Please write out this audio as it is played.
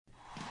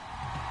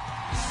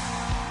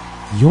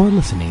You're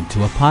listening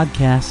to a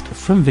podcast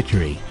from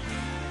Victory.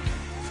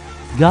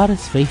 God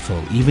is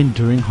faithful even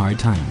during hard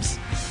times.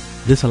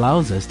 This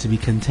allows us to be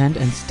content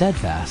and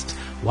steadfast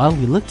while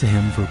we look to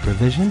Him for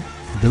provision,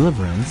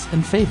 deliverance,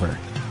 and favor.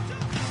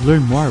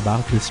 Learn more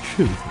about this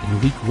truth in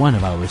week 1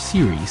 of our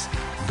series,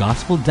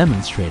 Gospel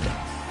Demonstrated.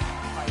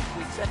 5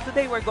 weeks. And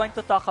today we're going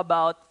to talk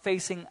about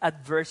facing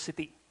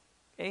adversity.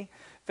 Okay?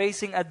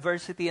 Facing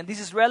adversity. And this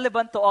is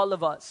relevant to all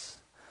of us.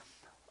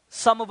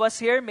 Some of us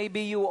here,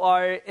 maybe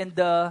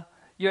you're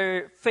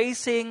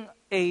facing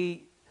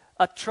a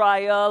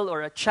trial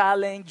or a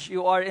challenge.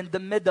 You are in the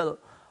middle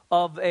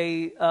of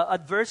a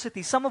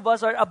adversity. Some of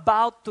us are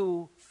about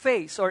to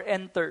face or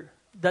enter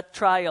the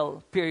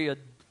trial period.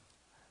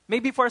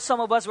 Maybe for some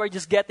of us, we're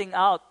just getting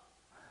out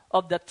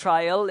of that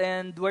trial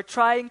and we're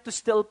trying to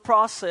still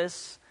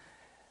process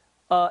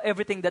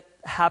everything that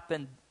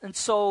happened. And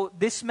so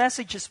this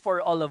message is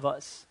for all of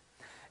us.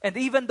 And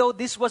even though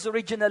this was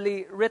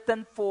originally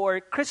written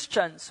for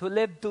Christians who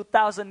lived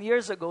 2,000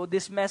 years ago,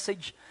 this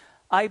message,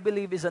 I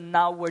believe, is a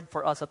now word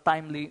for us, a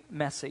timely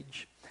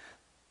message.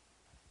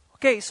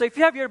 Okay, so if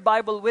you have your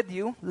Bible with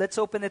you, let's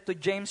open it to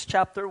James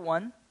chapter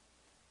 1.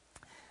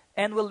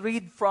 And we'll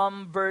read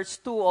from verse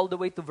 2 all the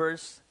way to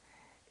verse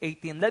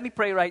 18. Let me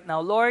pray right now.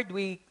 Lord,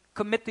 we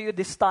commit to you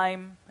this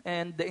time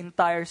and the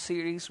entire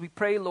series. We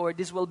pray, Lord,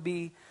 this will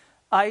be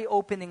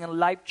eye-opening and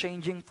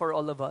life-changing for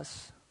all of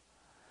us.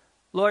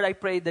 Lord, I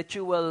pray that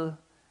you will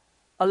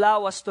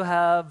allow us to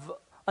have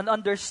an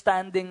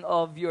understanding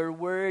of your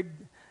word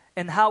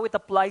and how it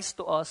applies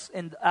to us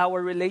in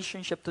our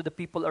relationship to the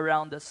people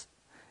around us,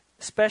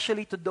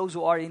 especially to those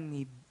who are in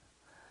need.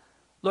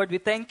 Lord, we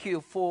thank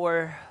you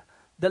for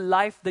the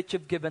life that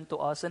you've given to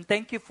us, and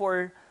thank you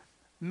for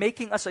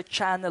making us a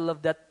channel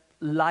of that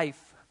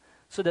life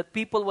so that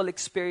people will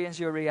experience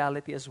your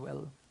reality as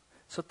well.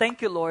 So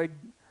thank you, Lord.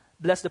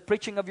 Bless the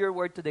preaching of your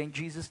word today in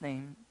Jesus'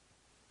 name.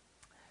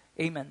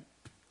 Amen.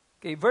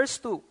 Okay, verse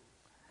 2.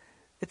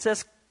 It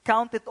says,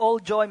 "Count it all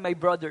joy, my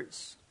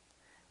brothers,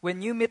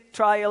 when you meet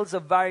trials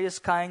of various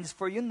kinds,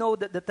 for you know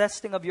that the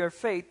testing of your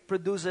faith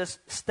produces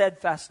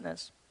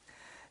steadfastness.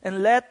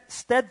 And let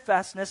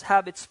steadfastness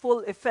have its full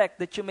effect,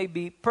 that you may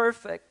be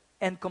perfect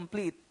and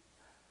complete,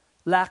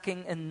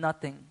 lacking in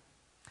nothing."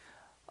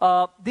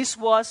 This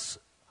was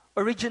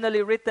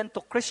originally written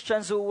to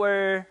Christians who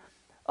were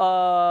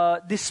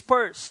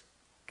dispersed.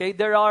 Okay,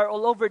 they are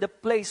all over the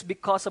place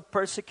because of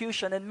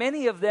persecution, and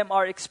many of them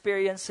are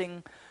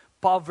experiencing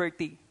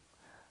poverty.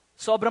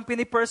 Sobrang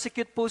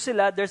pinipersecute po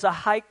sila. There's a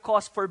high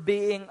cost for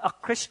being a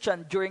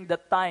Christian during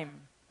that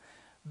time.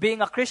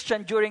 Being a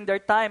Christian during their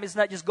time is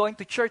not just going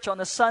to church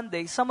on a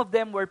Sunday. Some of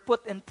them were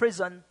put in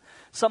prison.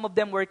 Some of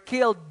them were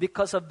killed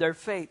because of their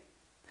faith.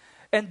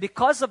 And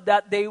because of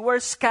that, they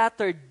were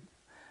scattered.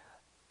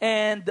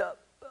 And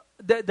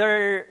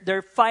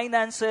their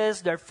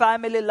finances, their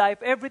family life,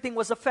 everything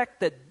was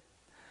affected.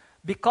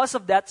 Because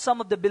of that, some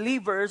of the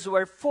believers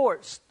were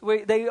forced.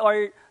 They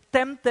are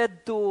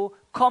tempted to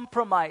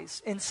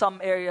compromise in some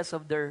areas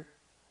of their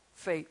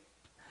faith.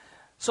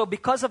 So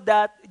because of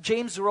that,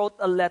 James wrote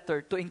a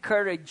letter to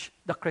encourage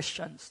the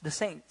Christians, the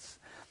saints.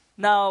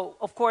 Now,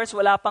 of course,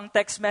 wala pang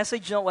text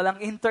message, no? Walang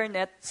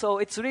internet. So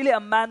it's really a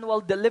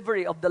manual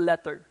delivery of the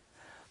letter.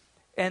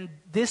 And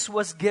this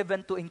was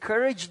given to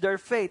encourage their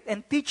faith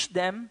and teach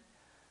them,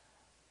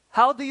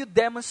 how do you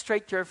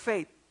demonstrate your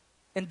faith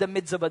in the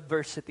midst of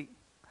adversity?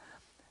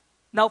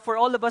 Now, for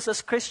all of us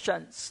as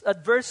Christians,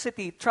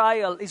 adversity,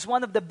 trial is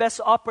one of the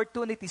best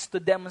opportunities to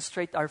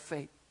demonstrate our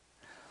faith.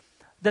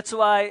 That's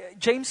why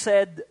James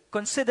said,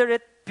 consider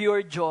it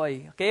pure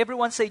joy. Okay,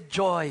 everyone say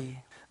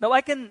joy. Now,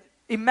 I can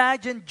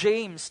imagine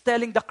James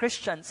telling the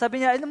Christians,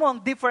 sabi niya, alam mo,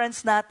 ang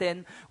difference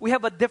natin, we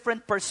have a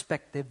different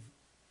perspective.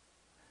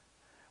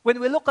 When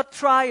we look at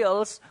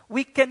trials,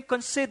 we can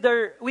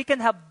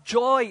have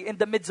joy in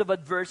the midst of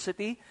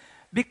adversity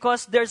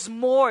because there's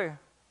more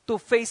to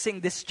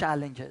facing these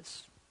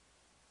challenges.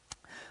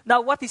 Now,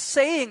 what he's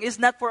saying is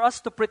not for us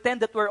to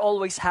pretend that we're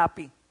always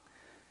happy.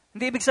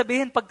 Hindi ibig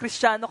sabihin, pag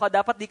Kristiyano ka,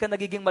 dapat di ka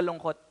nagiging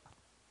malungkot.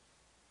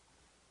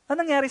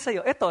 Ano nangyari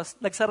sa'yo? Eto,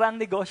 nagsara ang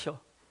negosyo.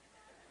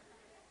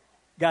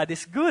 God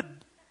is good.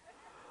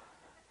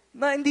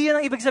 Na, hindi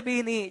yan ang ibig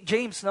sabihin ni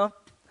James, no?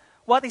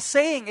 What he's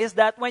saying is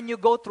that when you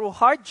go through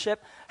hardship,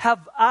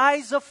 have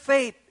eyes of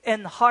faith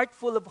and heart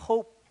full of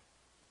hope.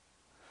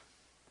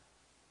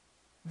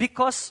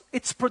 Because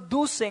it's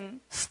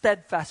producing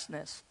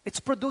steadfastness.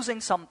 It's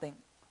producing something.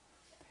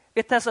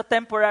 It has a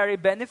temporary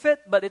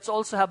benefit, but it's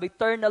also have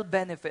eternal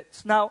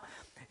benefits. Now,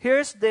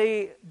 here's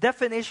the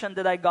definition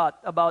that I got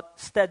about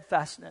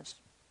steadfastness.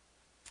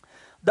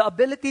 The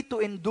ability to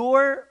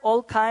endure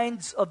all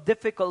kinds of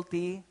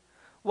difficulty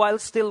while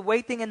still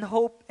waiting in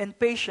hope and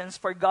patience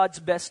for God's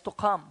best to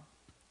come.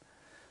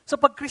 So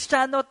pag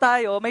Kristiyano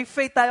tayo, may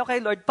faith tayo kay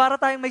Lord, para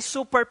tayong may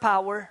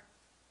superpower.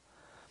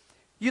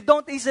 You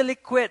don't easily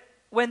quit.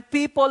 When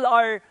people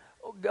are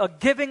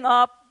giving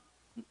up,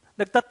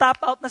 nagtatap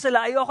out na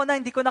sila, ayoko na,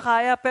 hindi ko na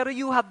kaya, pero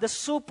you have the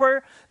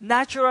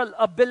supernatural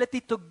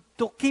ability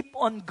to keep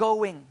on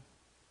going.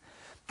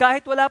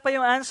 Kahit wala pa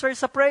yung answer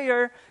sa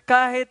prayer,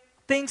 kahit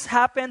things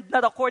happened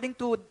not according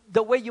to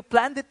the way you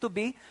planned it to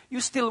be, you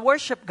still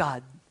worship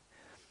God.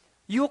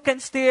 You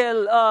can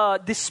still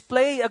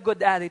display a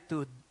good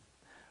attitude.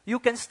 You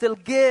can still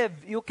give.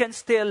 You can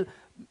still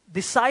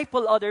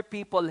disciple other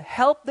people.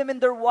 Help them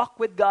in their walk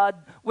with God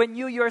when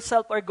you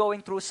yourself are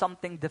going through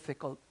something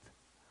difficult.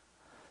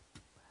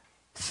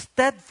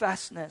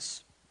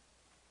 Steadfastness.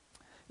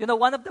 You know,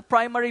 one of the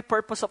primary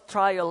purpose of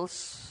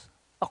trials,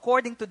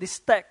 according to this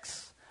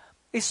text,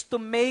 is to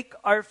make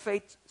our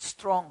faith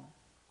strong.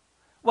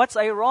 What's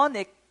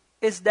ironic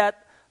is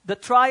that the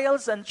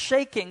trials and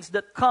shakings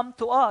that come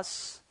to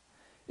us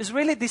is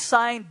really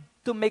designed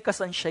to make us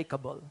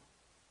unshakable,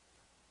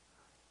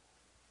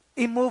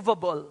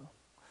 immovable.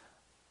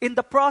 In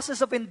the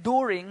process of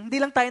enduring, hindi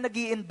lang tayo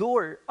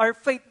nag-i-endure, our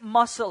faith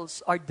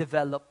muscles are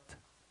developed.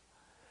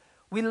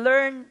 We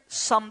learn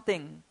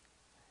something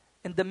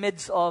in the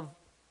midst of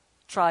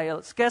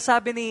trials. Kaya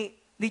sabi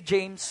ni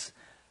James,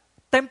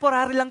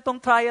 temporary lang tong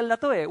trial na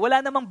to eh. Wala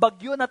namang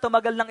bagyo na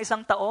tumagal ng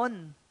 1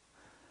 taon.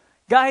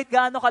 Kahit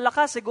gaano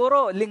kalakas,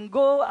 siguro,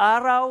 linggo,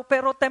 araw,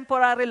 pero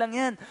temporary lang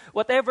yan.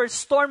 Whatever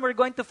storm we're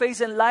going to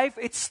face in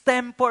life, it's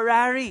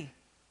temporary.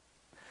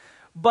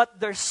 But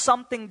there's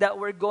something that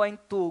we're going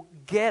to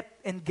get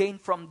and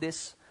gain from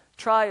these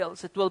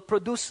trials. It will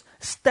produce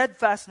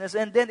steadfastness,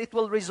 and then it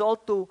will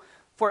result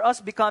for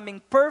us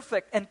becoming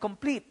perfect and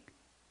complete,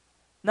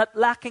 not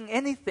lacking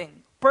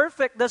anything.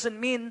 Perfect doesn't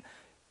mean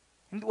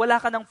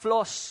wala ka ng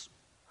flaws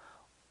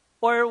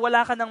or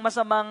wala ka ng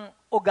masamang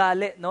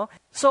ugali, no?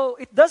 So,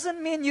 it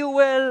doesn't mean you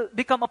will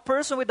become a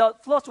person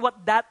without flaws.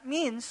 What that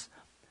means,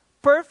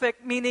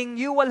 perfect, meaning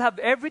you will have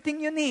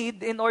everything you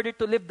need in order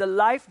to live the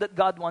life that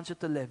God wants you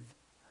to live.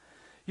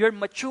 You're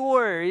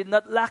mature, you're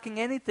not lacking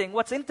anything.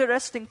 What's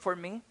interesting for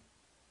me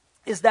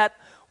is that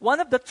one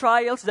of the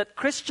trials that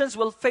Christians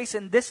will face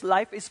in this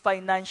life is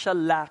financial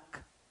lack.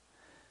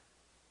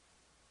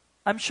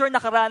 I'm sure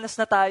nakaranas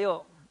na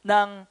tayo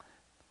ng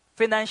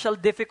financial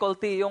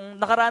difficulty. Yung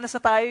nakaranas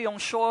na tayo, yung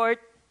short,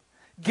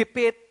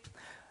 gipit,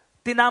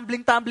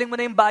 tinambling-tambling mo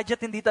na yung budget,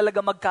 hindi talaga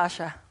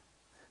magkasya.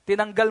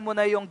 Tinanggal mo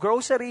na yung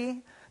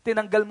grocery,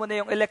 tinanggal mo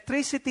na yung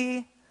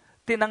electricity,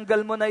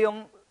 tinanggal mo na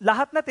yung,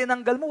 lahat na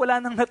tinanggal mo, wala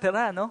nang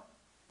natira, no?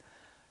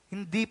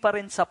 Hindi pa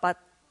rin sapat.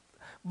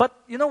 But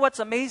you know what's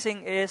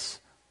amazing is,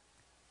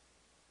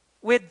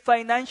 with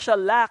financial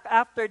lack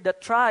after the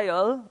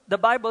trial, the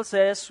Bible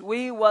says,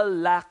 we will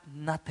lack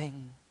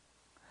nothing.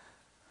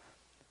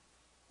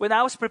 When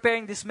I was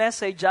preparing this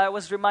message, I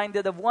was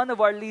reminded of one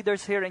of our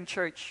leaders here in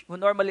church who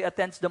normally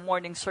attends the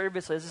morning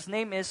services. His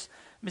name is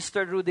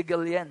Mr. Rudy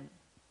Guillen.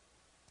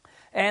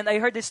 And I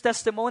heard his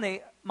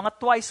testimony, mga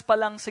twice pa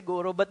lang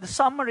siguro, but the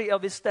summary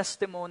of his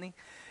testimony,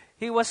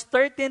 he was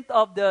 13th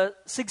of the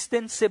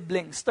 16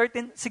 siblings.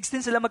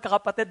 16 sila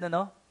magkakapatid,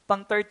 no?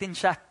 Pang 13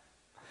 siya.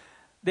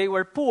 They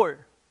were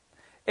poor.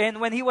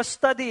 And when he was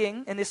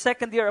studying in his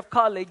second year of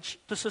college,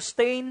 to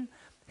sustain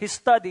his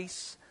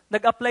studies,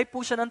 nag-apply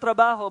po siya ng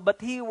trabaho,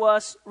 but he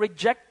was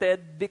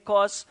rejected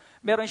because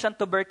meron siyang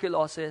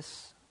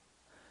tuberculosis.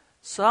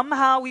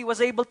 Somehow, he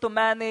was able to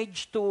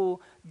manage to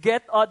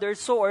get other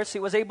source. He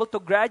was able to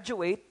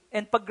graduate.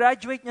 And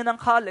pag-graduate niya ng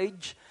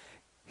college,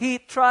 he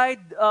tried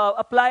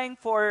applying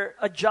for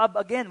a job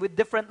again with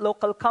different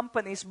local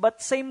companies.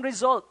 But same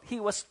result. He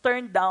was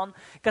turned down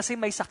kasi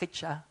may sakit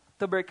siya,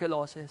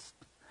 tuberculosis.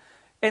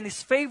 And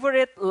his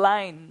favorite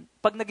line,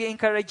 pag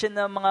nag-i-encourage ng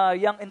mga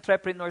young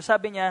entrepreneurs,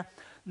 sabi niya,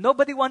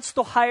 nobody wants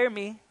to hire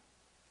me,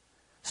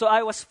 so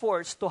I was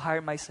forced to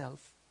hire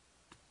myself.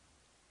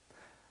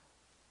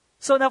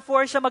 So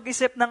na-force siya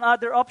mag-isip ng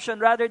other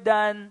option rather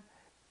than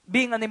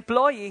being an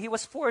employee, he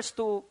was forced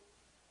to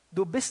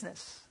do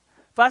business.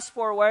 Fast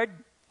forward,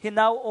 he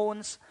now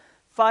owns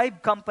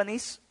 5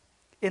 companies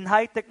in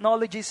high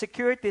technology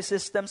security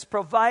systems,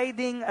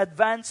 providing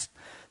advanced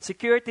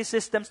security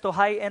systems to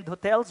high-end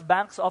hotels,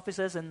 banks,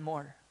 offices, and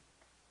more.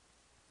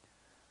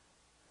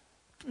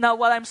 Now,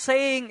 what I'm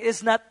saying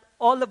is not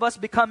all of us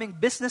becoming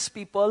business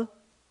people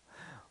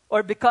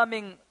or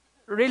becoming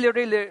really,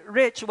 really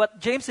rich. What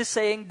James is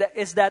saying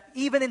is that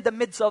even in the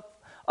midst of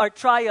our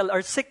trial,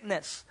 our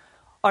sickness,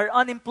 our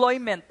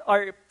unemployment,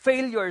 our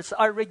failures,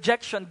 our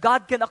rejection,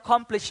 God can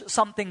accomplish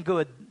something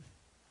good.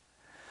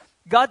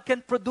 God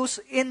can produce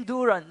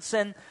endurance,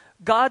 and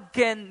God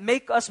can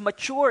make us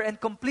mature and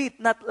complete,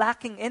 not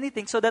lacking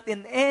anything, so that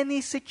in any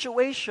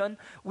situation,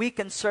 we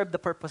can serve the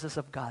purposes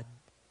of God.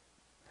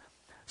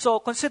 So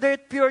consider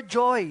it pure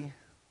joy.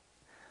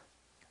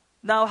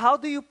 Now, how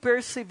do you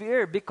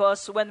persevere?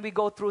 Because when we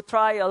go through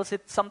trials,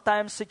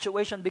 sometimes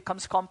situation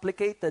becomes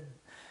complicated.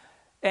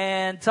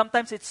 And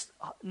sometimes it's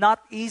not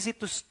easy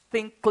to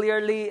think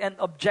clearly and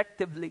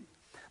objectively.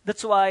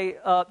 That's why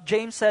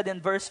James said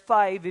in verse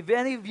 5, if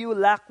any of you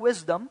lack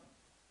wisdom,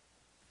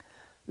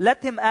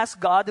 let him ask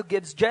God, who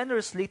gives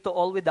generously to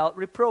all without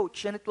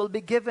reproach, and it will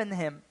be given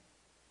him.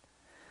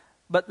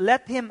 But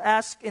let him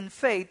ask in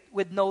faith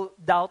with no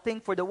doubting,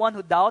 for the one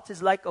who doubts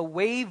is like a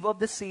wave of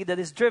the sea that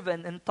is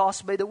driven and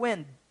tossed by the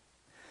wind.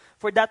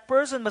 For that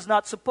person must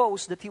not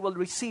suppose that he will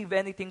receive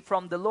anything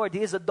from the Lord.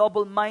 He is a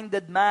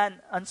double-minded man,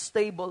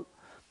 unstable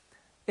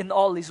in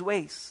all his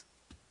ways.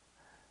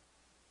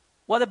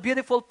 What a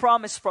beautiful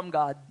promise from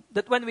God,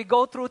 that when we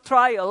go through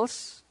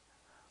trials,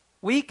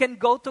 we can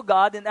go to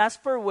God and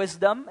ask for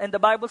wisdom. And the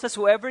Bible says,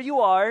 whoever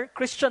you are,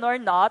 Christian or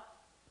not,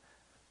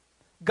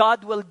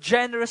 God will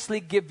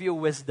generously give you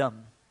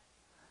wisdom.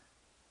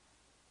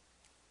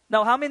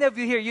 Now, how many of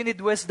you here, you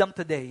need wisdom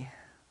today?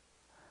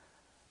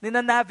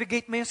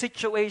 Nina-navigate mo yung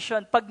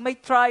situation. Pag may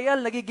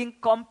trial, nagiging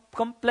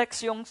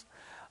complex yung,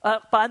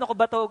 paano ko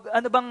ba to,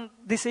 ano bang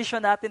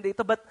decision natin dito?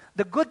 But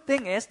the good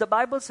thing is, the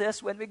Bible says,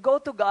 when we go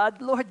to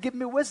God, Lord, give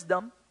me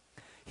wisdom,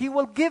 He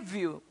will give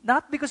you.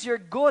 Not because you're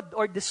good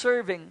or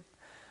deserving,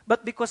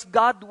 but because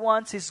God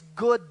wants His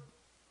good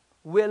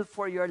will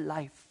for your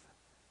life.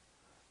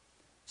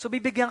 So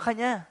bibigyan ka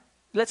niya.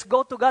 Let's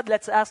go to God,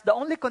 let's ask. The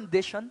only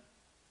condition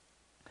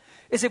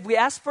is if we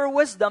ask for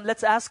wisdom,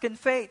 let's ask in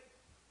faith.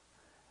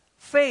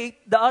 Faith,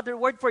 the other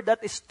word for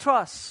that is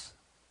trust.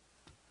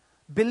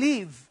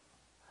 Believe.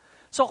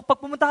 So pag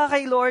pumunta ka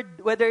kay Lord,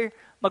 whether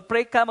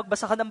mag-pray ka,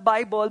 magbasa ka ng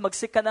Bible,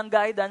 mag-seek ka ng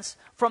guidance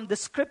from the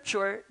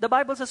Scripture, the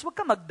Bible says, huwag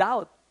ka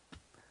mag-doubt.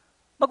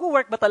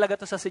 Mag-work ba talaga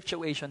to sa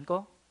situation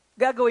ko?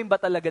 Gagawin ba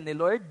talaga ni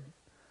Lord?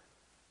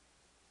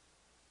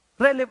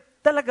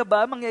 Talaga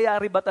ba?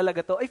 Mangyayari ba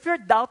talaga to? If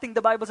you're doubting, the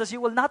Bible says,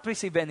 you will not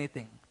receive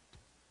anything.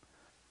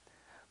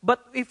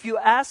 But if you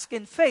ask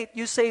in faith,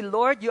 you say,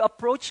 Lord, you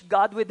approach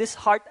God with this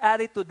heart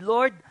attitude.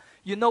 Lord,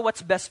 you know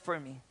what's best for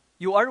me.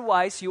 You are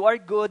wise, you are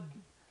good,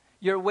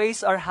 your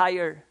ways are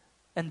higher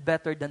and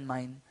better than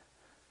mine.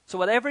 So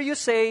whatever you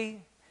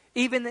say,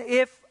 even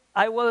if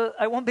I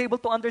won't be able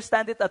to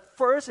understand it at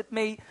first, it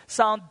may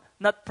sound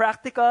not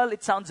practical,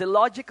 it sounds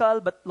illogical,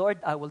 but Lord,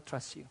 I will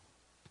trust you.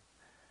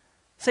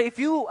 So if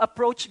you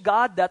approach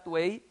God that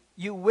way,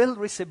 you will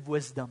receive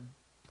wisdom.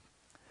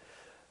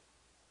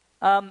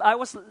 I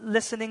was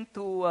listening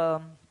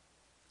to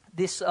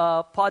this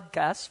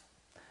podcast,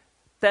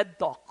 TED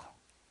Talk.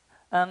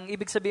 Ang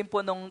ibig sabihin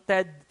po nung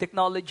TED,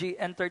 Technology,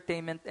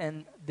 Entertainment,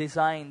 and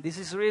Design. This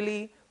is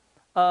really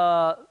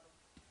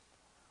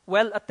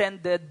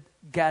well-attended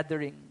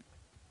gathering.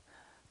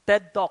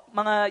 TED Talk,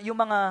 yung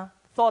mga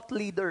thought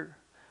leader,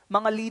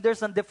 mga leaders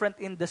ng different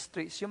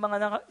industries. Yung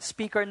mga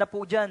speaker na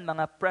po dyan,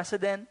 mga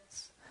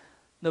presidents,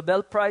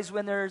 Nobel Prize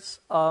winners,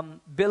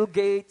 Bill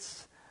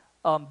Gates,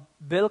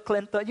 Bill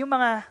Clinton, ito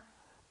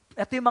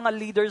yung mga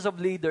leaders of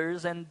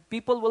leaders, and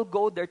people will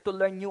go there to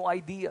learn new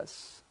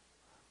ideas.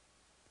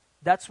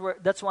 That's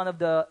one of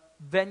the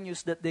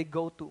venues that they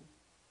go to.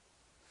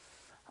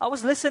 I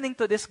was listening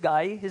to this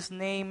guy. His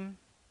name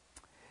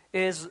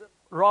is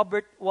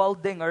Robert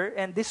Waldinger,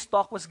 and this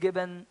talk was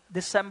given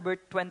December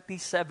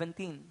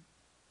 2017.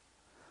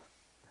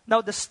 Now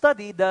the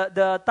study,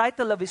 the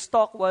title of his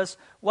talk was,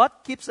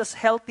 What Keeps Us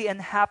Healthy and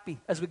Happy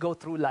as We Go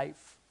Through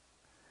Life?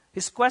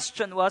 His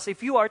question was,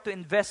 if you are to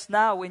invest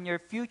now in your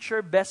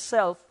future best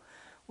self,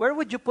 where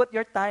would you put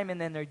your time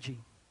and energy?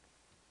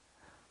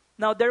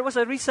 Now, there was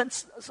a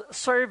recent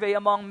survey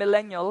among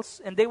millennials,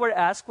 and they were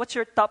asked, what's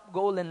your top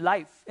goal in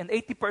life? And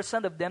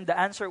 80% of them, the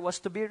answer was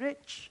to be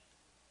rich.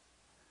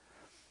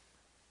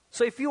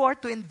 So if you are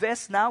to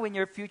invest now in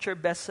your future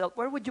best self,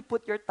 where would you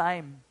put your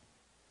time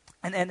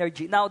and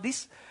energy? Now,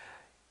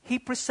 he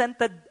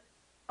presented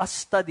a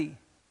study,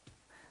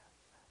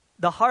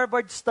 the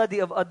Harvard study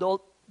of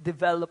adult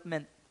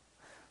development.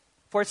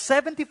 For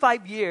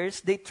 75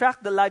 years, they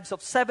tracked the lives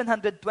of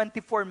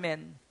 724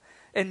 men.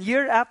 And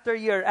year after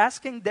year,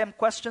 asking them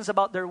questions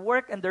about their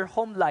work and their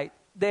home life.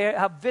 They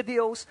have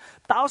videos,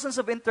 thousands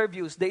of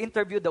interviews. They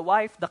interviewed the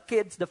wife, the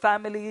kids, the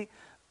family.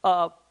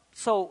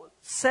 So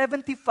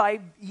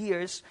 75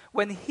 years,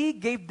 when he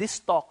gave this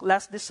talk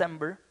last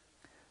December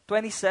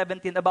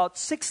 2017, about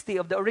 60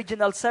 of the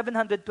original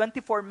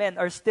 724 men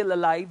are still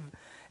alive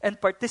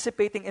and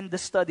participating in the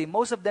study,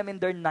 most of them in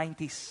their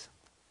 90s.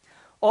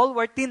 All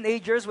were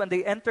teenagers when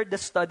they entered the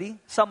study.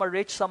 Some are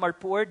rich, some are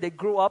poor. They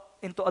grew up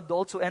into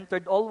adults who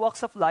entered all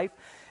walks of life.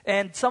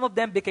 And some of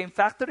them became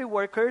factory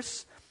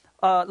workers,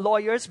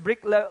 lawyers,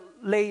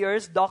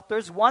 bricklayers,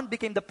 doctors. One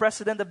became the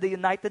president of the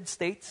United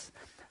States.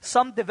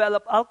 Some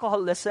developed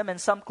alcoholism,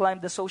 and some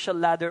climbed the social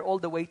ladder all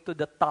the way to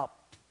the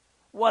top.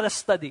 What a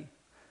study.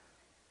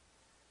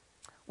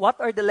 What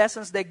are the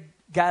lessons they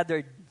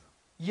gathered?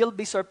 You'll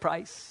be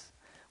surprised.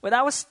 When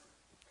I was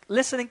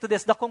listening to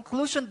this, the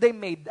conclusion they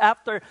made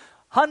after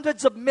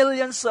hundreds of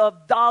millions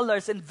of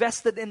dollars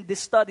invested in this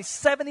study,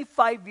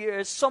 75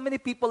 years, so many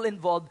people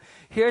involved.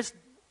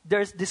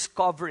 There's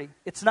discovery.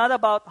 It's not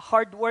about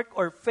hard work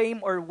or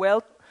fame or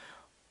wealth.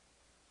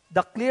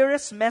 The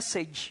clearest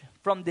message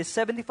from this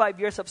 75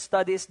 years of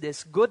study is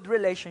this: good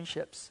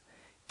relationships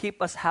keep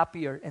us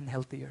happier and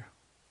healthier.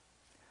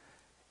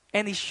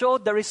 And he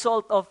showed the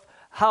result of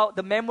how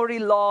the memory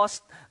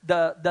loss,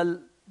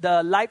 the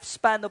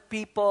lifespan of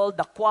people,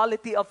 the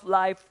quality of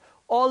life,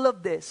 all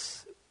of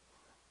this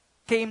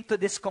came to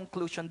this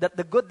conclusion that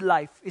the good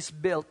life is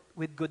built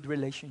with good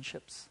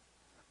relationships.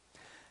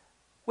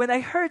 When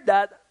I heard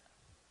that,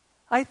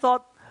 I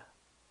thought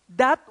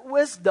that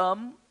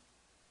wisdom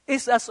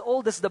is as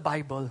old as the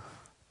Bible.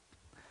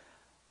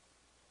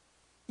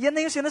 Yan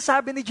na yung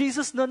sinasabi ni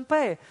Jesus noon pa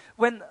eh.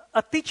 When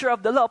a teacher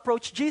of the law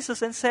approached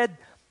Jesus and said,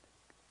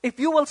 if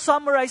you will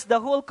summarize the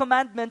whole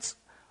commandments,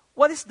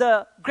 what is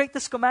the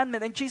greatest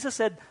commandment? And Jesus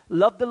said,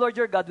 love the Lord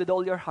your God with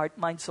all your heart,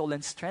 mind, soul,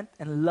 and strength,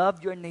 and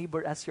love your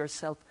neighbor as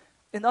yourself.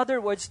 In other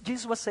words,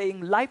 Jesus was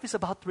saying life is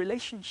about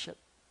relationship.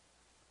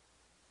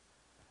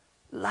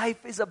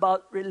 Life is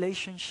about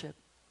relationship.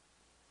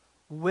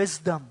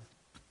 Wisdom.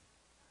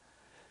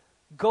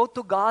 Go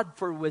to God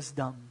for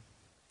wisdom.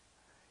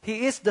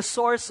 He is the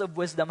source of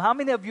wisdom. How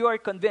many of you are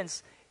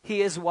convinced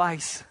He is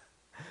wise?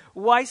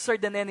 Wiser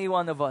than any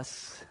one of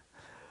us.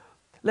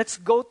 Let's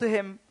go to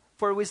Him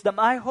for wisdom.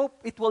 I hope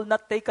it will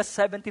not take us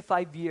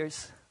 75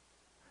 years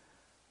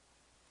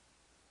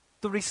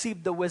to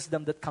receive the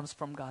wisdom that comes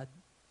from God.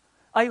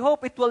 I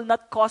hope it will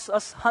not cost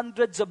us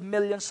hundreds of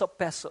millions of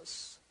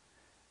pesos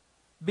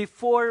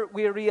before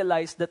we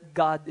realize that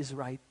God is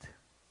right.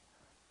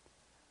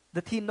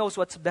 That He knows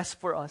what's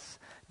best for us.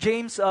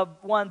 James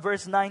 1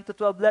 verse 9 to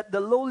 12, let the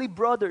lowly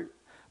brother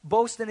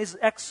boast in his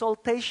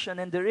exaltation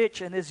and the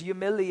rich in his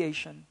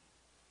humiliation.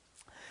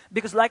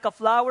 Because like a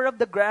flower of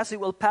the grass, he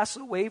will pass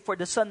away, for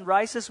the sun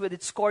rises with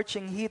its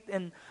scorching heat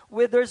and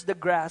withers the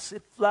grass.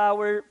 Its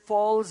flower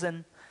falls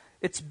and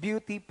its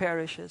beauty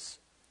perishes.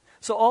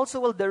 So also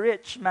will the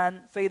rich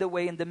man fade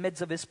away in the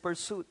midst of his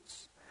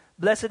pursuits.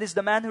 Blessed is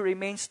the man who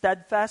remains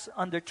steadfast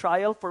under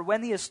trial, for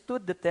when he has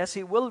stood the test,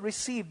 he will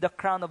receive the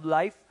crown of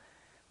life,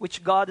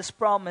 which God has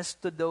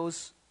promised to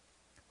those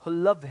who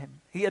love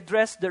Him. He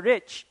addressed the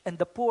rich and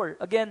the poor.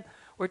 Again,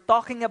 we're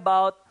talking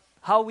about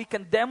how we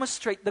can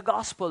demonstrate the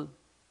gospel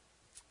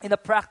in a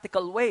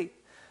practical way.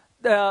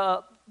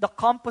 The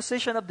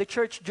composition of the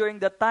church during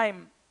that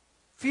time,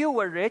 few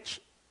were rich,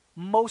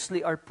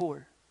 mostly are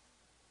poor.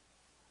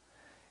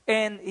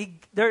 And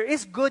there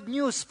is good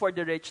news for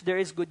the rich, there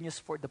is good news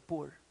for the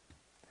poor.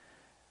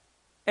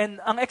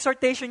 And ang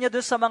exhortation niya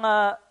doon sa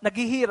mga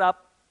naghihirap,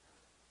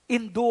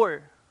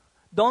 endure.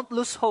 Don't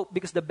lose hope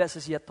because the best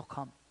is yet to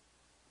come.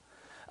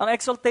 Ang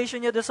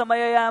exhortation niya doon sa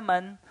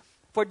mayayaman,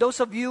 for those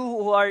of you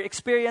who are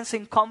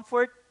experiencing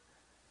comfort,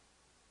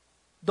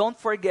 don't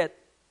forget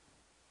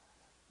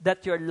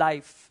that your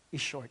life is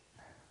short.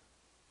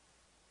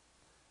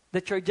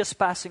 That you're just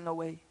passing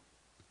away.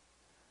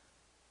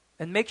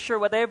 And make sure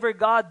whatever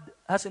God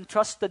has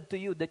entrusted to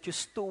you, that you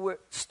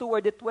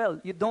steward it well.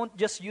 You don't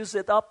just use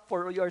it up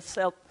for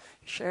yourself.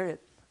 Share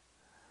it.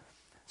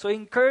 So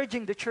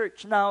encouraging the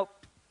church. Now,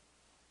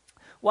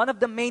 one of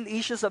the main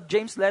issues of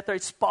James' letter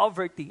is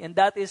poverty. And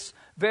that is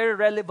very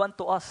relevant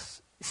to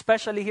us.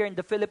 Especially here in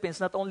the Philippines,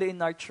 not only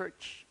in our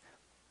church.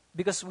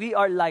 Because we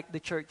are like the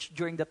church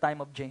during the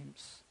time of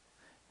James.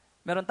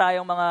 Meron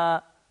tayong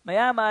mga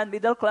mayaman,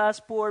 middle class,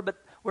 poor, but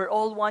we're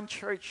all one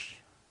church.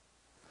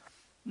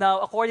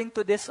 Now, according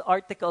to this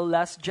article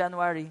last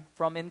January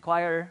from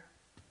Inquirer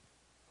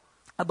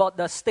about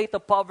the state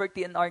of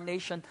poverty in our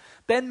nation,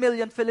 10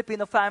 million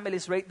Filipino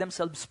families rate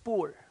themselves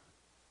poor.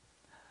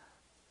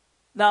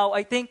 Now,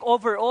 I think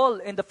overall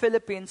in the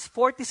Philippines,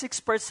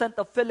 46%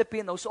 of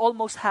Filipinos,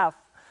 almost half,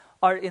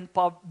 are in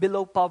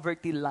below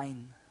poverty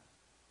line.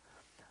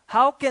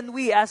 How can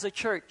we as a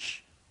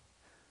church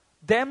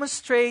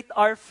demonstrate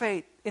our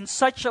faith in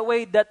such a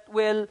way that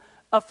will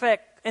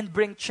affect and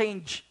bring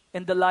change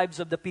in the lives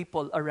of the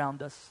people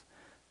around us?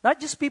 Not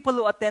just people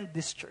who attend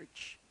this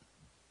church.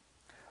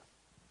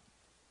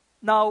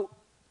 Now,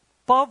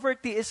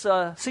 poverty is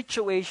a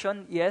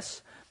situation,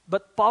 yes,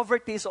 but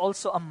poverty is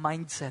also a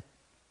mindset.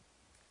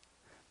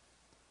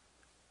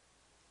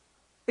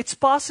 It's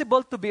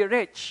possible to be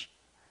rich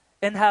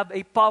and have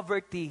a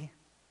poverty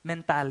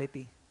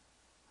mentality.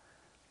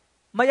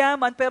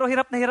 Mayaman pero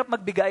hirap na hirap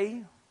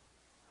magbigay.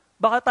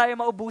 Baka tayo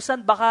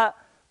maubusan, baka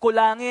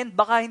kulangin,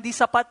 baka hindi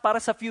sapat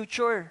para sa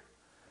future.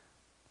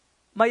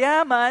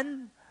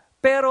 Mayaman,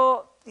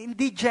 pero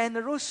hindi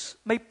generous.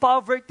 May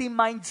poverty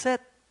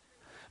mindset.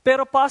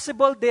 Pero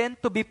possible din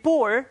to be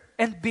poor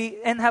and be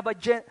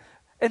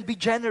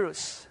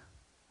generous.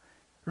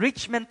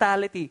 Rich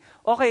mentality.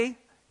 Okay,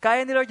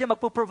 kaya ni Lord yan,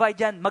 magpo-provide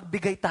yan,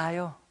 magbigay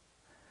tayo.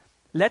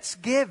 Let's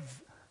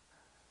give.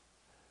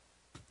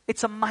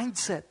 It's a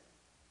mindset.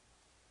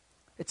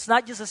 It's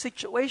not just a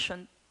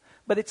situation,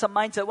 but it's a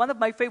mindset. One of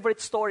my favorite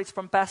stories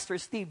from Pastor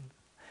Steve,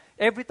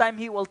 every time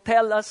he will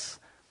tell us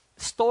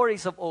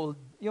stories of old,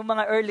 yung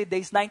mga early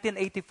days,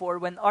 1984,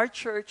 when our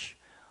church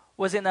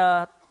was in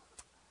a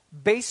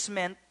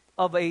basement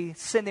of a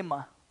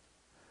cinema.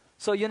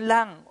 So yun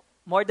lang,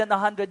 more than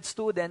 100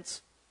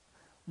 students,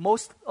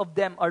 most of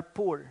them are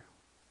poor.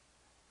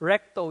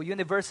 Recto,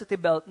 University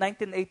Belt,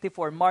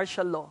 1984,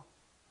 martial law.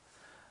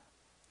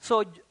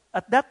 So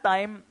at that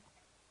time,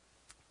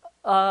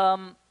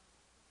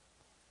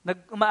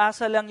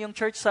 umaasa lang yung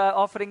church sa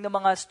offering ng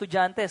mga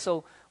estudyante.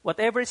 So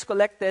whatever is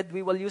collected,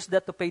 we will use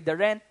that to pay the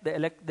rent,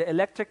 the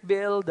electric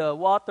bill, the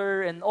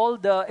water, and all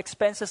the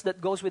expenses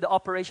that goes with the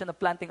operation of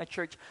planting a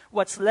church.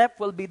 What's left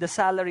will be the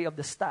salary of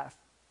the staff.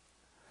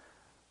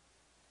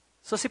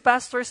 So si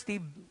Pastor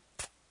Steve,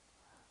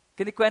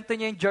 kinikwento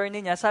niya yung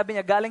journey niya. Sabi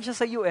niya, galing siya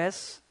sa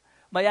US,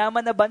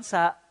 mayaman na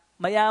bansa,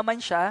 mayaman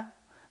siya,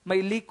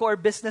 may liquor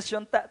business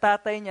yung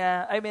tatay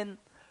niya. I mean,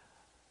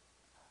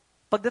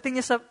 pagdating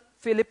niya sa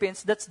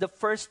Philippines, that's the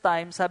first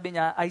time, sabi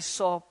niya, I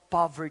saw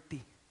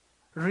poverty.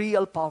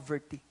 Real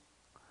poverty.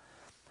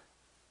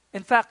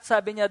 In fact,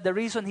 sabi niya, the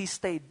reason he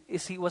stayed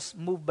is he was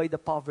moved by the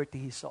poverty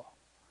he saw.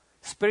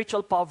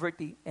 Spiritual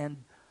poverty and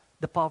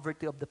the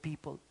poverty of the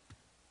people.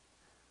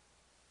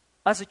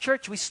 As a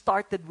church, we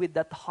started with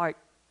that heart,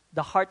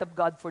 the heart of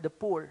God for the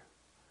poor.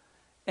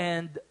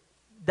 And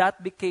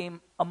that became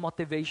a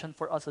motivation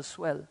for us as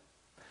well.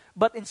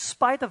 But in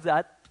spite of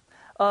that,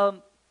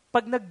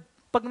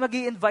 pag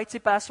mag-i-invite si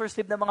Pastor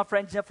Steve ng mga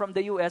friends niya from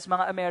the US,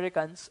 mga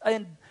Americans,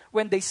 and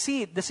when they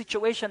see the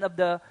situation of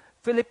the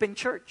Philippine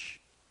church,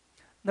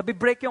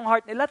 nabibreak yung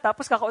heart nila,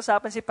 tapos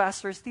kakausapan si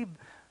Pastor Steve,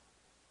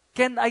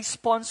 can I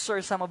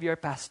sponsor some of your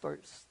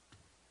pastors?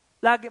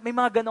 Lagi, may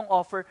mga ganong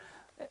offer.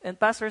 And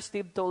Pastor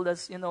Steve told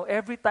us,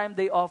 every time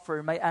they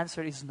offer, my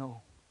answer is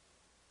no.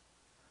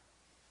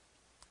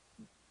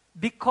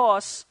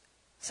 Because,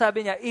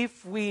 sabi niya,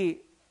 if we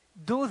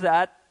do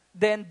that,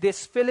 then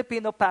these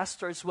Filipino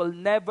pastors will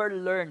never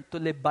learn to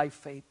live by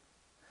faith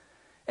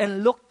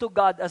and look to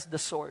God as the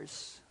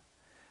source.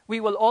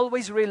 We will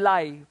always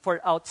rely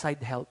for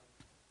outside help.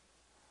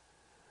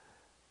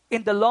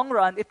 In the long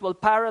run, it will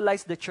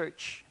paralyze the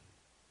church.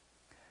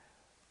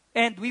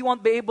 And we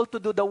won't be able to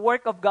do the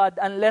work of God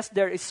unless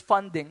there is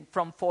funding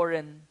from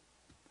foreign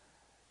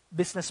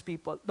business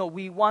people. No,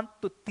 we want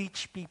to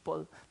teach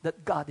people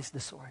that God is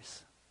the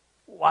source.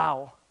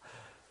 Wow.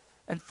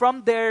 And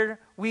from there,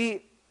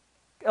 we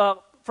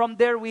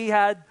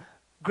had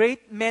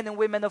great men and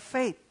women of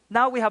faith.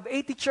 Now we have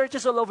 80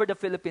 churches all over the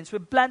Philippines.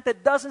 We've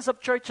planted dozens of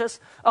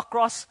churches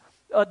across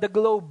the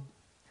globe.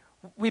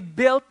 We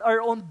built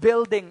our own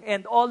building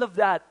and all of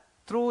that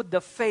through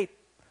the faith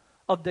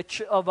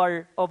of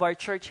our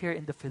church here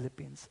in the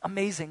Philippines.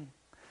 Amazing.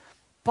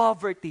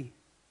 Poverty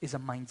is a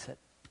mindset.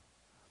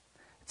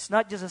 It's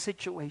not just a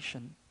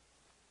situation.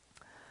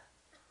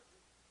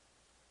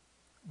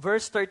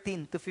 Verse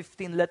 13 to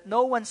 15, let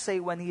no one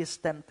say when he is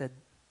tempted.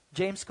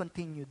 James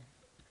continued,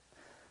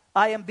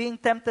 I am being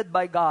tempted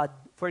by God,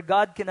 for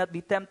God cannot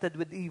be tempted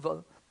with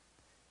evil,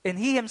 and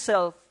he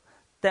himself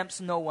tempts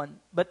no one.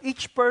 But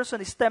each person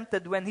is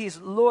tempted when he is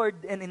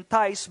lured and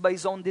enticed by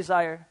his own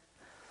desire.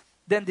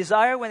 Then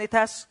desire, when it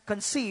has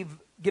conceived,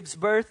 gives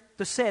birth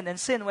to sin. And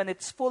sin, when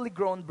it's fully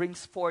grown,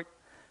 brings forth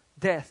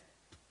death.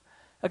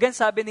 Again,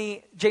 sabi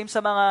ni James sa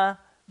mga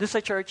doon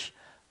sa church,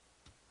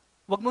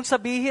 wag mong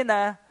sabihin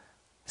na,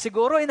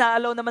 siguro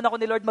inaalaw naman ako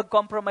ni Lord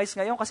mag-compromise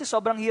ngayon kasi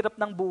sobrang hirap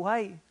ng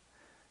buhay.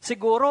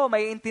 Siguro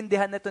may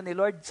intindihan nito ni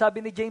Lord.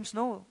 Sabi ni James,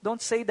 no,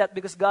 don't say that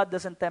because God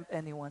doesn't tempt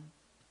anyone.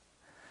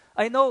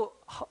 I know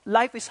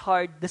life is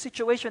hard, the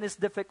situation is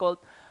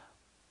difficult,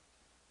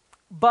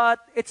 but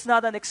it's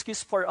not an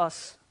excuse for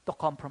us to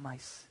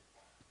compromise.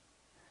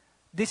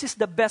 This is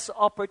the best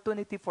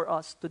opportunity for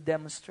us to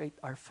demonstrate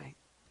our faith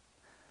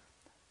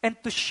and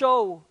to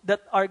show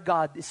that our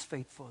God is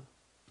faithful.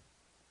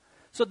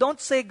 So don't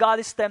say God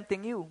is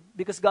tempting you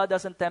because God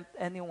doesn't tempt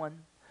anyone.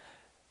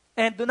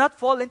 And do not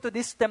fall into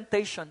this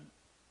temptation.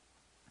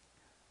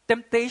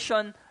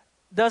 Temptation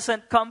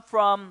doesn't come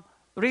from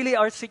really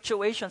our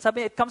situation.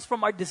 Sabi niya, it comes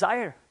from our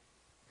desire.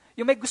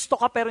 Yung may gusto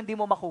ka pero hindi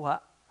mo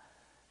makuha.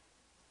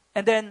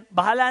 And then,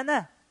 bahala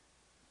na.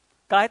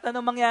 Kahit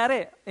anong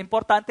mangyari,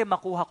 importante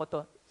makuha ko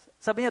to.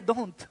 Sabi niya,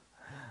 don't.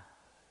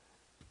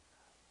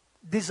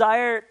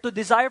 To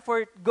desire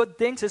for good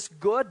things is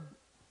good.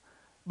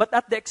 But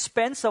at the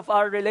expense of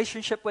our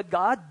relationship with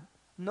God?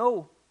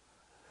 No.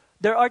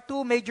 There are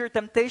two major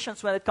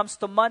temptations when it comes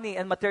to money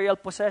and material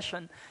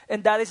possession.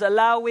 And that is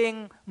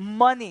allowing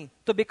money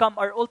to become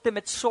our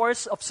ultimate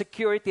source of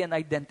security and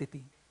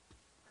identity.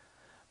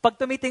 Pag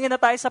tumitingin na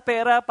tayo sa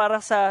pera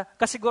para sa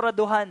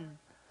kasiguraduhan,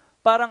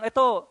 parang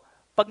ito,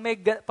 pag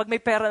may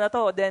pera na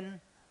to, then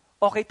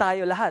okay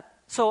tayo lahat.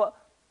 So,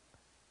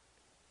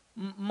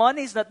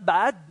 money is not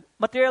bad.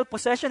 Material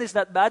possession is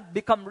not bad.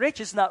 Become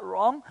rich is not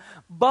wrong.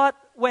 But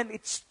when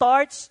it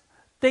starts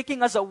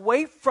taking us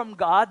away from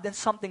God, then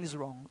something is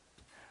wrong.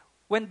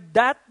 When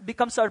that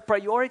becomes our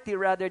priority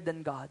rather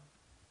than God.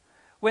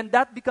 When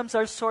that becomes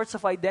our source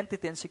of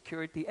identity and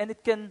security. And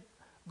it can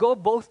go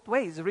both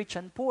ways, rich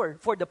and poor.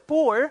 For the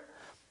poor,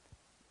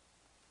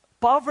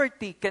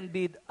 poverty can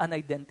be an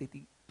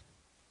identity.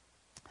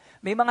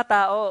 May mga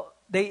tao,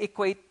 they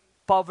equate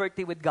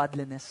poverty with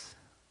godliness.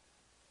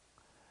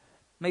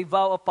 May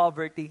vow of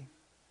poverty.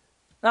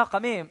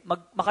 Kami,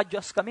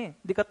 maka-Diyos kami.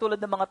 Hindi katulad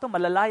ng mga to,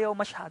 malalayaw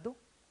masyado.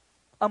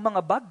 Ang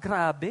mga bag,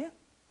 grabe.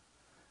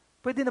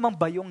 Pwede namang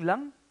bayong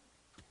lang.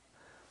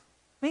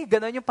 May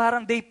ganun yung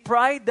parang they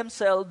pride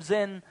themselves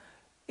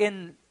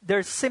in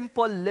their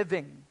simple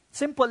living.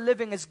 Simple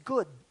living is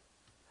good.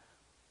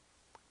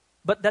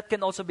 But that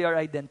can also be our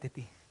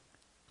identity.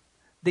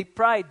 They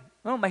pride,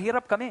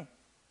 mahirap kami.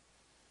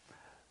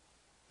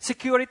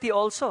 Security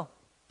also.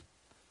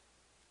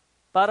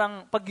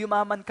 Parang pag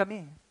yumaman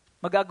kami,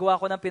 magagawa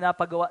ko ng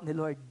pinapagawa ni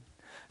Lord.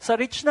 Sa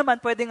rich naman,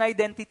 pwedeng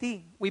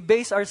identity. We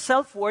base our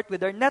self-worth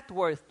with our net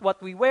worth. What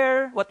we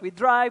wear, what we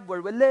drive, where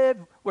we live,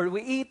 where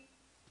we eat.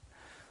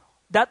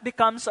 That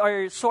becomes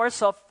our source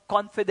of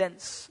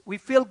confidence.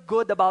 We feel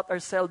good about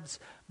ourselves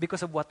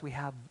because of what we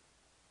have.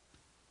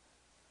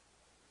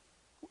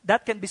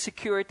 That can be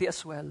security as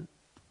well.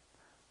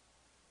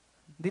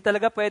 Hindi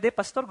talaga pwede,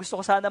 Pastor, gusto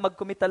ko sana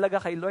mag-commit talaga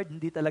kay Lord.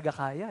 Hindi talaga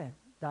kaya eh.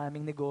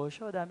 Daming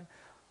negosyo, daming...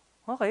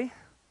 Okay.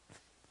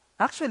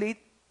 Actually,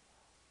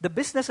 the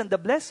business and the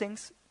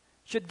blessings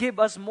should give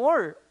us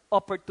more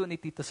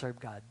opportunity to serve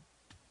God.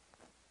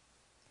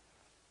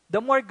 The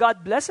more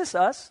God blesses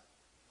us,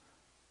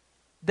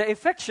 the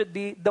effect should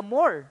be the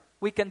more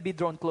we can be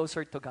drawn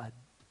closer to God.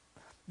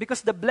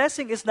 Because the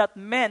blessing is not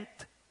meant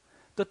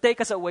to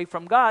take us away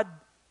from God.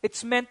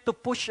 It's meant to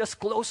push us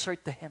closer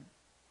to Him.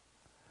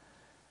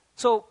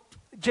 So,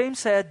 James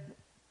said,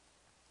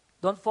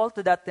 don't fall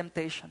to that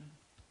temptation.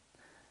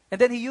 And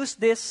then he used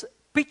this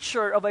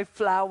picture of a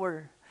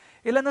flower.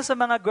 Ilan na sa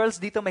mga girls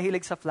dito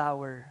mahilig sa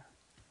flower?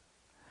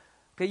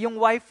 Okay, yung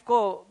wife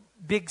ko,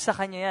 big sa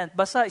kanya yan.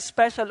 Basta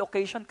special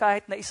occasion,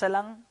 kahit na isa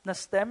lang na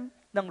stem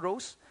ng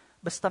rose,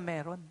 basta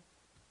meron.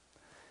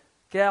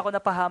 Kaya ako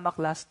napahamak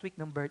last week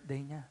ng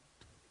birthday niya.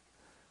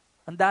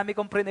 Ang dami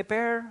kong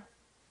prepare.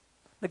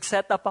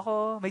 Nag-set up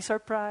ako, may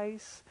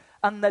surprise.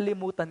 Ang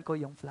nalimutan ko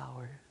yung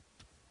flower.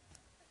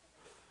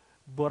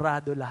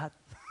 Borado lahat.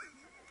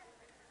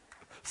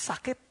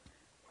 Sakit.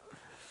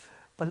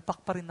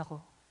 Palpak pa rin ako.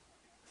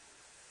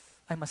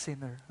 I'm a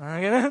sinner.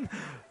 Ganun.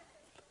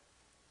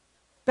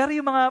 Pero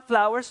yung mga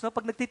flowers, no,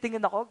 pag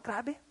nagtitingin ako,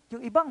 grabe,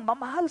 yung ibang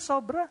mamahal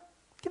sobra.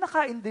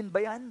 Kinakain din ba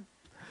yan?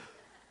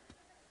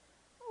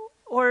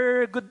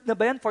 Or good na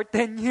ba yan for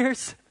 10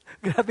 years?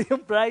 Grabe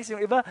yung price.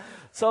 Yung iba,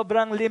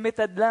 sobrang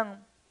limited lang.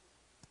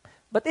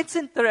 But it's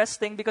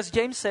interesting because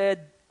James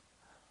said,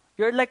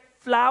 you're like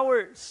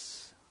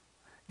flowers.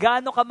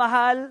 Gaano ka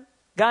mahal,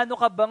 gaano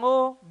ka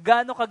bango,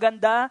 gaano ka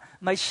ganda,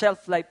 may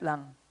shelf life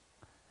lang.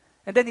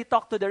 And then he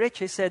talked to the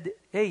rich. He said,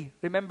 hey,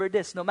 remember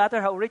this. No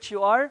matter how rich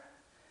you are,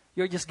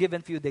 you're just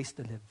given few days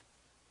to live.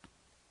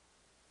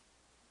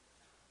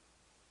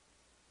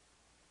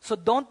 So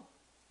don't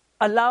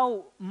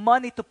allow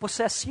money to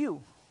possess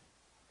you.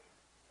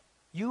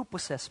 You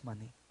possess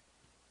money.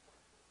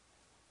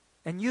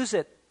 And use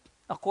it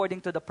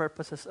according to the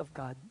purposes of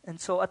God. And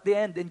so at the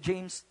end, in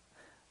James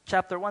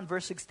chapter 1,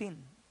 verse 16,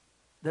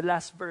 the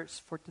last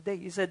verse for today,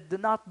 he said, do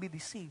not be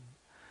deceived.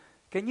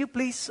 Can you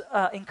please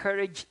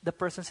encourage the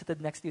person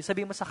seated next to you?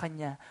 Sabi mo sa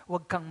kanya,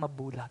 huwag kang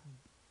mabulag.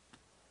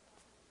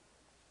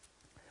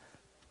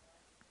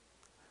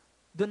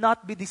 Do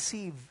not be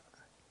deceived.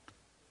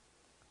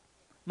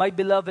 My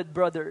beloved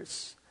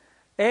brothers,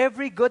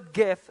 every good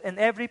gift and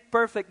every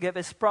perfect gift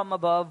is from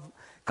above,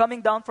 coming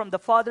down from the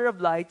Father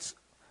of lights,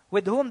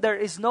 with whom there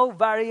is no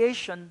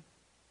variation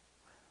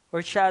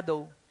or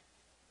shadow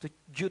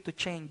due to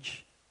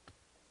change.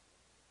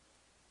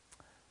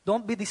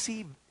 Don't be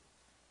deceived.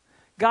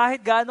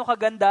 Kahit gaano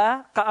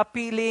kaganda,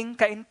 ka-appealing,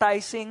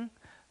 ka-enticing,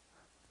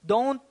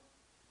 don't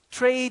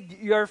trade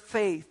your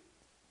faith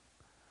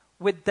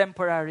with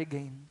temporary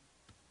gain.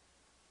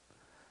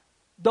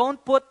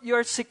 Don't put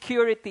your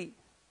security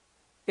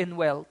in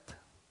wealth.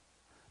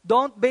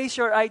 Don't base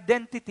your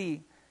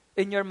identity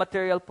in your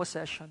material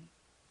possession.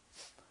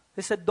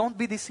 He said, don't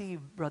be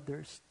deceived,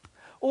 brothers.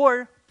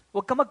 Or,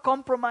 huwag ka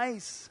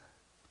mag-compromise.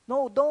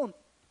 No, don't.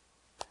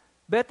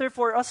 Better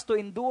for us to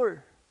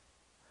endure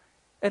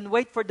and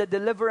wait for the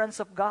deliverance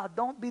of God.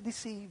 Don't be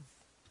deceived.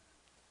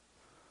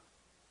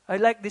 I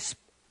like this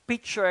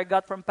picture I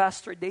got from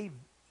Pastor Dave.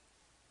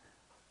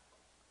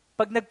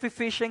 Pag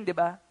nag-fishing, di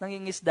ba,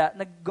 nangingisda,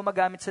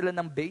 gumagamit sila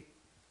ng bait.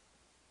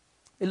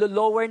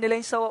 Ilo-lower nila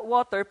yung sa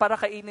water para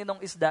kainin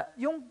ng isda.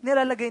 Yung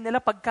nilalagay nila,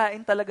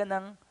 pagkain talaga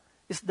ng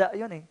isda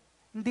yun eh.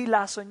 Hindi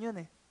lason yun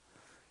eh.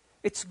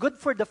 It's good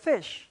for the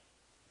fish.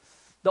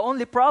 The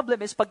only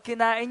problem is, pag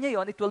kinain niya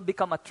yun, it will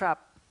become a trap.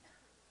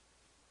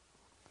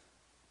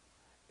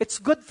 It's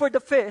good for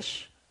the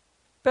fish,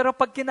 pero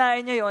pag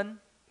kinain niya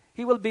yun,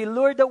 he will be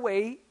lured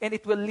away and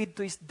it will lead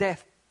to his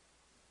death.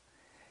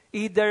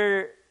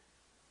 Either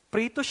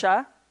prito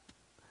siya,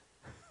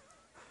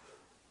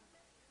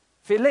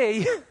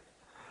 fillet,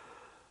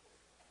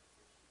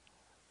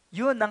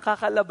 yun ang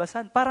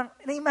kakalabasan. Parang,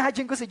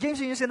 na-imagine ko si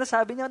James, yun yung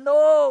sinasabi niya,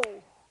 no!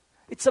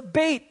 It's a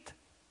bait.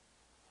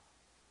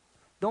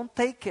 Don't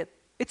take it.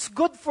 It's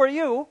good for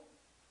you,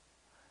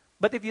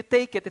 but if you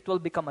take it, it will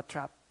become a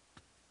trap.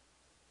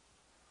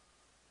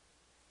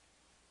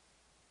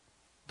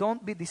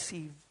 Don't be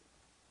deceived.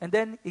 And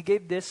then he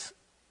gave this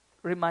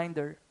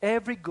reminder,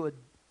 every good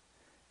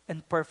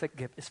and perfect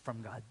gift is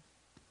from God.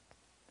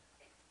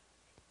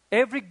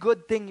 Every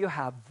good thing you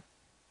have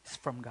is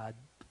from God.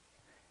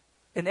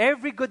 And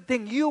every good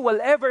thing you will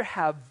ever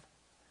have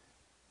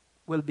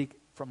will be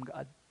from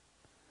God.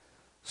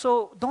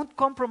 So don't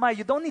compromise.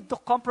 You don't need to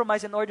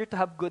compromise in order to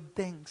have good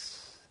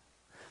things.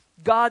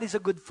 God is a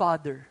good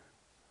father.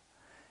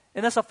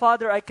 And as a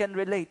father, I can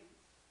relate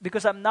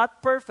because I'm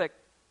not perfect.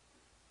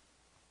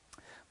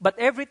 But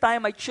every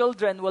time my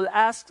children will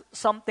ask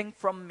something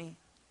from me,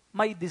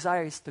 my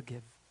desire is to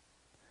give.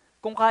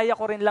 Kung kaya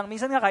ko rin lang,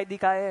 minsan nga kahit di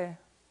kaya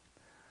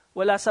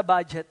wala sa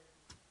budget,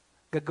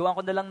 gagawan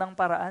ko na lang ng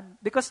paraan.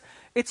 Because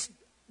it's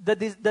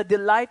the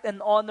delight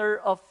and honor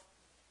of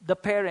the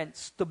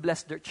parents to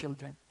bless their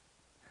children.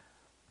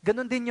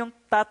 Ganon din yung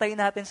tatay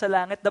natin sa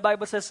langit. The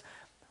Bible says,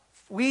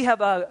 we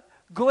have a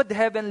good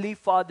heavenly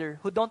Father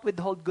who don't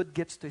withhold good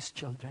gifts to His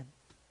children.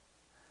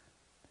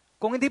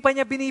 Kung hindi pa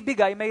niya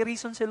binibigay, may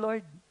reason si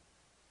Lord.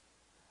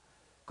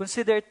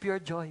 Consider it pure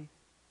joy.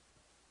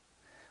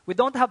 We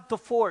don't have to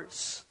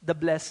force the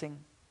blessing.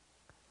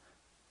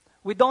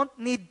 We don't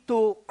need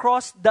to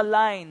cross the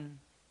line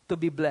to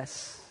be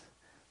blessed.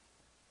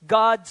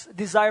 God's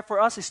desire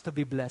for us is to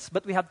be blessed.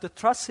 But we have to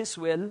trust His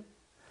will,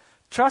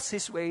 trust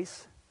His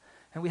ways,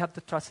 and we have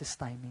to trust His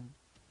timing.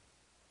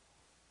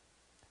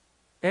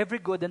 Every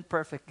good and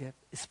perfect gift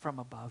is from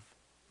above.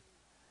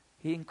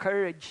 He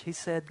encouraged, He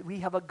said,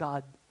 we have a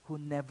God who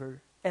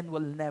never and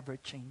will never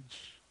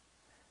change.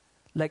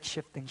 Like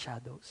shifting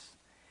shadows.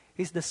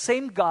 He's the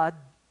same God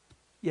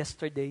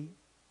yesterday.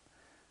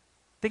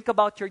 Think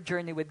about your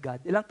journey with God.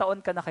 Ilang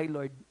taon ka na kay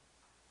Lord?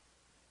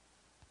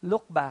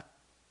 Look back.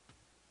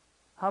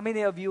 How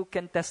many of you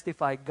can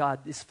testify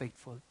God is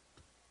faithful?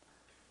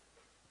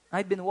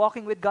 I've been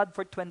walking with God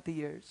for 20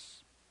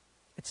 years.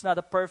 It's not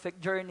a perfect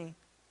journey.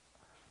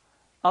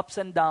 Ups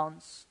and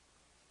downs.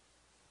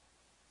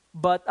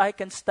 But I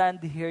can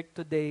stand here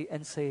today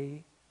and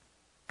say,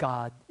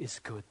 God is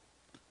good.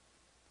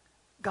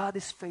 God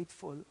is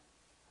faithful.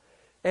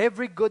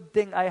 Every good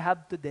thing I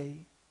have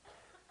today,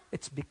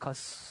 it's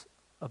because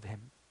of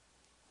Him.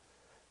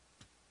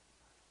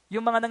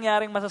 Yung mga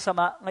nangyaring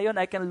masasama, ngayon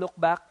I can look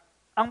back.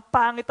 Ang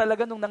pangit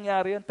talaga nung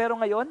nangyari yun. Pero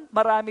ngayon,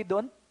 marami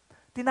doon.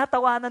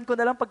 Tinatawanan ko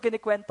na lang pag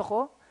kinikwento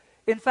ko.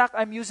 In fact,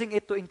 I'm using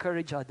it to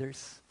encourage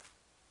others.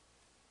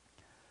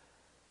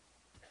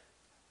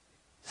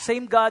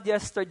 Same God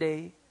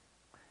yesterday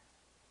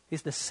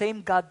is the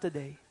same God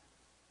today.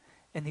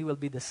 And He will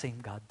be the same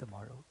God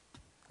tomorrow.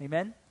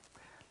 Amen?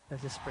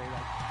 Let's just pray right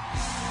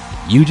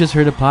now. You just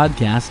heard a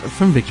podcast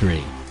from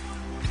Victory.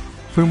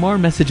 For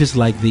more messages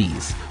like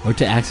these, or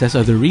to access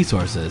other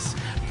resources,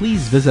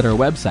 please visit our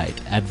website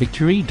at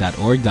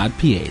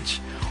victory.org.ph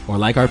or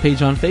like our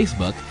page on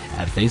Facebook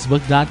at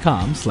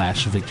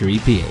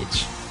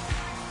facebook.com/victoryph.